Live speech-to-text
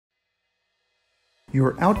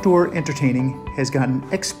Your outdoor entertaining has gotten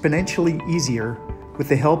exponentially easier with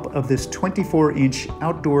the help of this 24-inch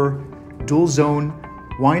outdoor dual-zone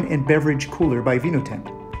wine and beverage cooler by Vinotemp.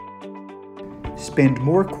 Spend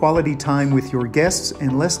more quality time with your guests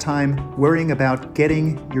and less time worrying about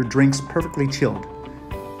getting your drinks perfectly chilled.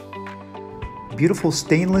 Beautiful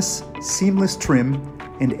stainless, seamless trim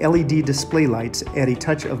and LED display lights add a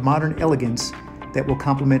touch of modern elegance that will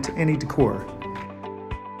complement any decor.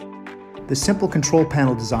 The simple control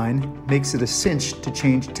panel design makes it a cinch to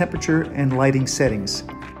change temperature and lighting settings.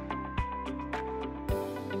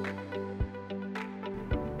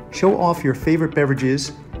 Show off your favorite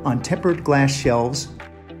beverages on tempered glass shelves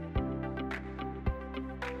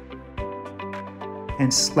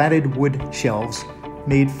and slatted wood shelves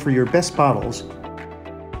made for your best bottles.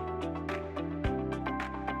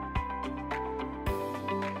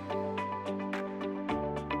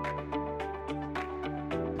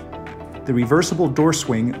 The reversible door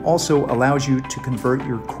swing also allows you to convert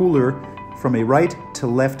your cooler from a right to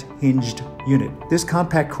left hinged unit. This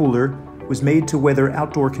compact cooler was made to weather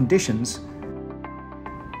outdoor conditions,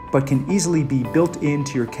 but can easily be built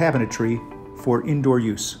into your cabinetry for indoor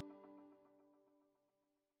use.